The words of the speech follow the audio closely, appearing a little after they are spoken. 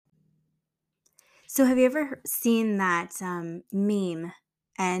So have you ever seen that meme?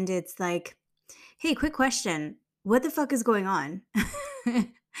 And it's like, hey, quick question. What the fuck is going on?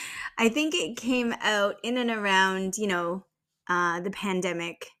 I think it came out in and around, the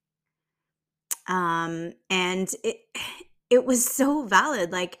pandemic. And it was so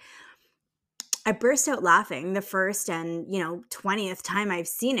valid. Like I burst out laughing the first and, 20th time I've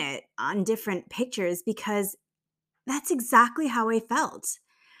seen it on different pictures because that's exactly how I felt.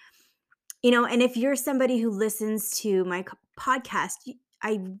 And if you're somebody who listens to my podcast,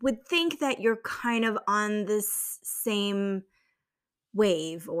 I would think that you're kind of on this same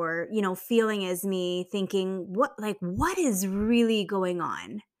wave or, feeling as me thinking, what is really going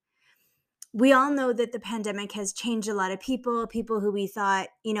on? We all know that the pandemic has changed a lot of people who we thought,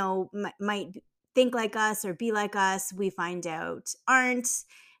 might think like us or be like us, we find out aren't.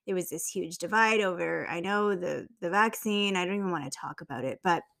 There was this huge divide over, I know, the vaccine. I don't even want to talk about it,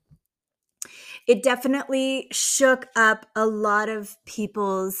 but it definitely shook up a lot of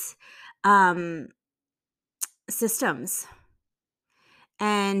people's, um, systems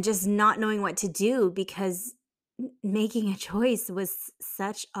and just not knowing what to do because making a choice was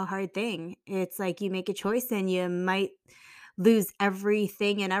such a hard thing. It's like you make a choice and you might lose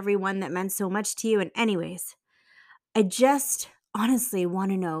everything and everyone that meant so much to you. And, anyways, I just honestly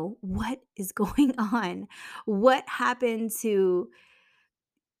want to know what is going on. What happened to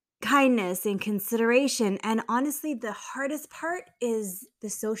kindness and consideration? And honestly, the hardest part is the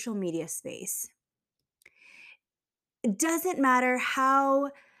social media space. It doesn't matter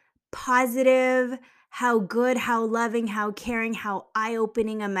how positive, how good, how loving, how caring, how eye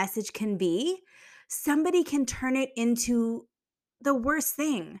opening a message can be, somebody can turn it into the worst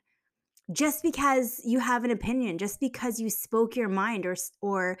thing just because you have an opinion, just because you spoke your mind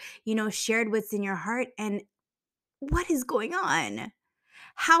or shared what's in your heart. And what is going on?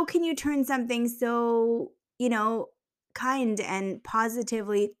 How can you turn something so, kind and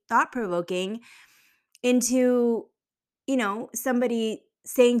positively thought provoking into, somebody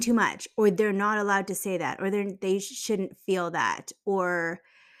saying too much, or they're not allowed to say that, or they shouldn't feel that, or,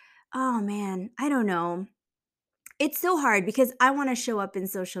 oh man, I don't know. It's so hard because I want to show up in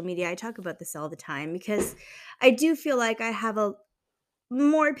social media. I talk about this all the time because I do feel like I have a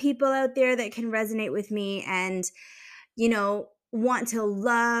more people out there that can resonate with me and want to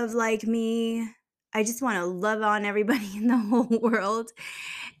love like me. I just want to love on everybody in the whole world.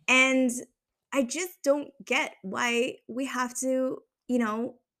 And I just don't get why we have to,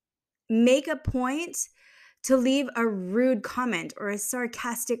 make a point to leave a rude comment or a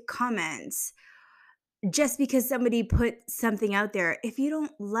sarcastic comment just because somebody put something out there. If you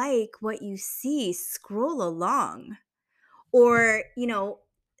don't like what you see, scroll along. Or,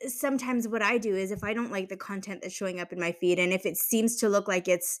 sometimes what I do is if I don't like the content that's showing up in my feed, and if it seems to look like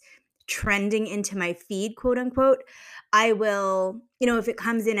it's trending into my feed, quote unquote, I will, if it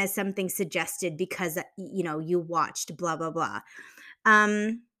comes in as something suggested because, you watched blah, blah, blah.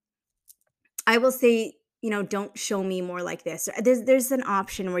 Um, I will say, don't show me more like this. There's an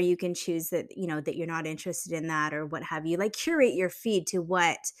option where you can choose that, that you're not interested in that or what have you. Like curate your feed to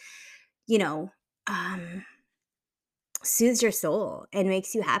what, you know, um, soothes your soul and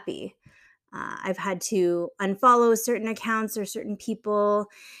makes you happy. I've had to unfollow certain accounts or certain people.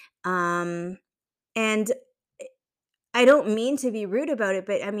 And I don't mean to be rude about it,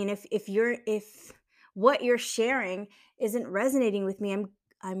 but I mean, if what you're sharing isn't resonating with me,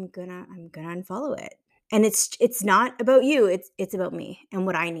 I'm gonna unfollow it. And it's not about you. It's about me and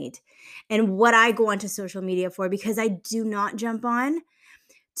what I need and what I go onto social media for because I do not jump on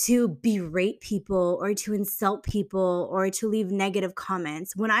to berate people or to insult people or to leave negative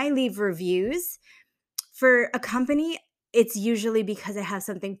comments. When I leave reviews for a company, it's usually because I have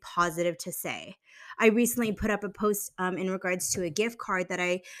something positive to say. I recently put up a post in regards to a gift card that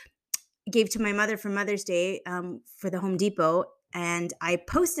I gave to my mother for Mother's Day for the Home Depot. And I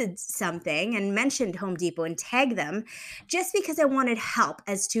posted something and mentioned Home Depot and tagged them just because I wanted help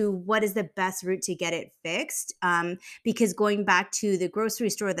as to what is the best route to get it fixed. Because going back to the grocery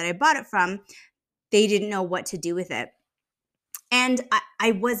store that I bought it from, they didn't know what to do with it. And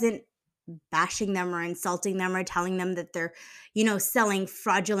I wasn't bashing them or insulting them or telling them that they're, selling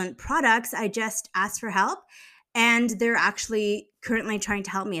fraudulent products. I just asked for help. And they're actually currently trying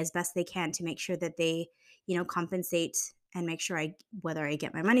to help me as best they can to make sure that they, compensate and make sure whether I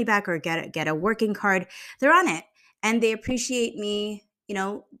get my money back or get a working card, they're on it. And they appreciate me,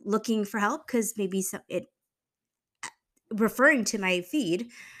 looking for help because maybe it referring to my feed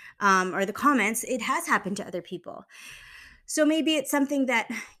or the comments, it has happened to other people. So maybe it's something that,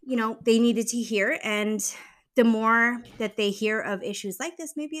 they needed to hear and the more that they hear of issues like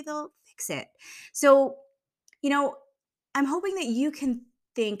this, maybe they'll fix it. So, you know, I'm hoping that you can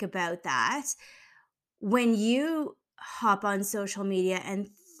think about that when you hop on social media and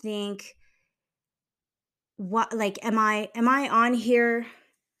think, what, like, am I on here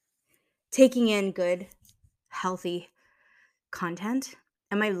taking in good, healthy content?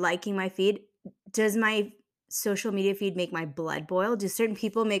 Am I liking my feed? Does my social media feed make my blood boil? Do certain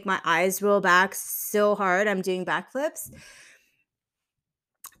people make my eyes roll back so hard I'm doing backflips?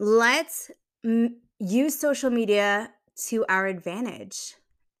 Let's use social media to our advantage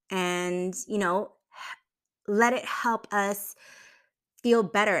and, let it help us feel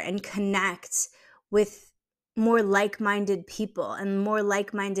better and connect with more like-minded people and more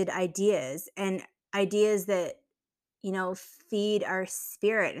like-minded ideas, and ideas that, feed our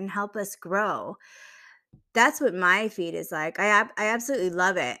spirit and help us grow. That's what my feed is like. I absolutely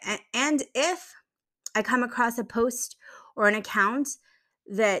love it. And if I come across a post or an account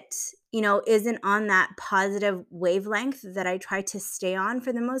that, isn't on that positive wavelength that I try to stay on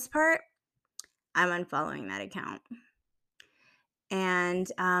for the most part, I'm unfollowing that account. And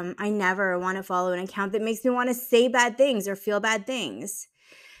I never want to follow an account that makes me want to say bad things or feel bad things.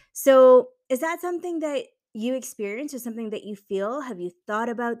 So, is that something that you experience or something that you feel? Have you thought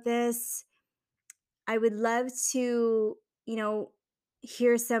about this? I would love to, you know,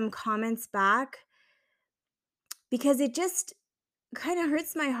 hear some comments back, because it just kind of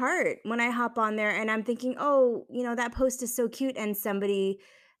hurts my heart when I hop on there and I'm thinking, oh, that post is so cute, and somebody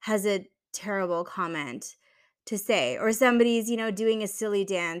has a terrible comment to say, or somebody's, doing a silly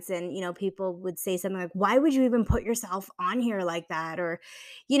dance, and, people would say something like, why would you even put yourself on here like that? Or,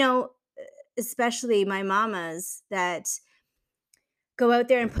 you know, especially my mamas that go out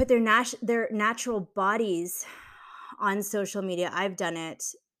there and put their natural bodies on social media. I've done it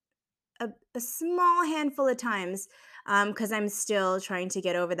a small handful of times, because I'm still trying to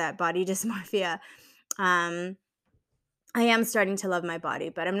get over that body dysmorphia. Um, I am starting to love my body,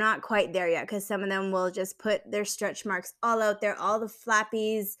 but I'm not quite there yet, because some of them will just put their stretch marks all out there, all the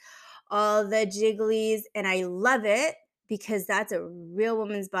flappies, all the jigglies, and I love it because that's a real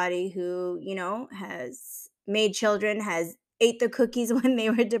woman's body who, has made children, has ate the cookies when they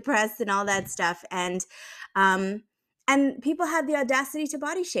were depressed and all that stuff. Um and people have the audacity to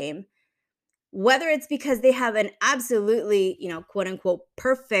body shame, whether it's because they have an absolutely, quote unquote,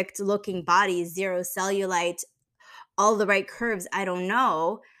 perfect looking body, zero cellulite, all the right curves, I don't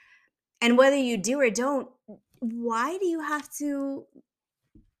know. And whether you do or don't, why do you have to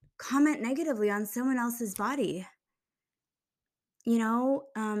comment negatively on someone else's body?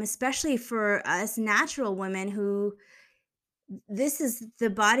 Especially for us natural women who, this is the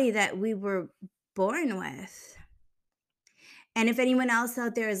body that we were born with. And if anyone else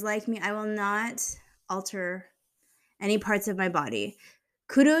out there is like me, I will not alter any parts of my body.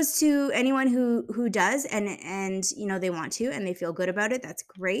 Kudos to anyone who does, and they want to and they feel good about it. That's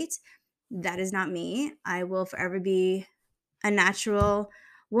great. That is not me. I will forever be a natural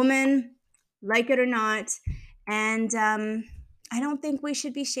woman, like it or not. And I don't think we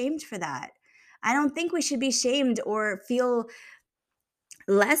should be shamed for that. I don't think we should be shamed or feel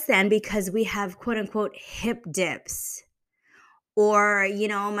less than because we have, quote unquote, hip dips, or,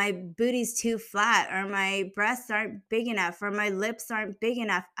 my booty's too flat, or my breasts aren't big enough, or my lips aren't big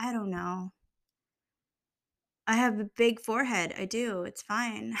enough. I don't know. I have a big forehead. I do. It's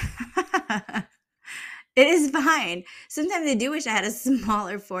fine. It is fine. Sometimes I do wish I had a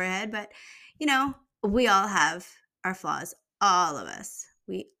smaller forehead, but, you know, we all have our flaws. All of us.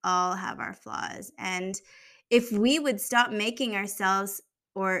 We all have our flaws. And if we would stop making ourselves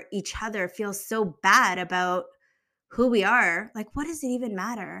or each other feel so bad about who we are, like, what does it even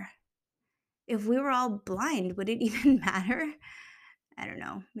matter? If we were all blind, would it even matter? I don't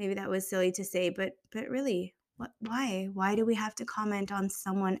know. Maybe that was silly to say, but really, why? Why do we have to comment on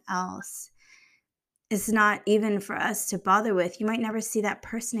someone else? It's not even for us to bother with. You might never see that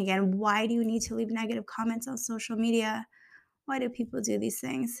person again. Why do you need to leave negative comments on social media? Why do people do these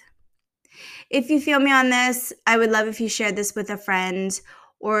things? If you feel me on this, I would love if you shared this with a friend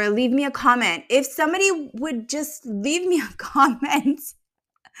or leave me a comment. If somebody would just leave me a comment,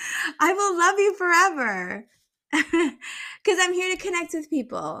 I will love you forever. Because I'm here to connect with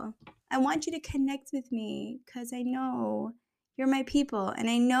people. I want you to connect with me because I know you're my people, and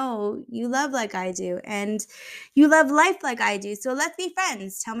I know you love like I do, and you love life like I do. So let's be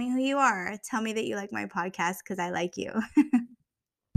friends. Tell me who you are. Tell me that you like my podcast because I like you.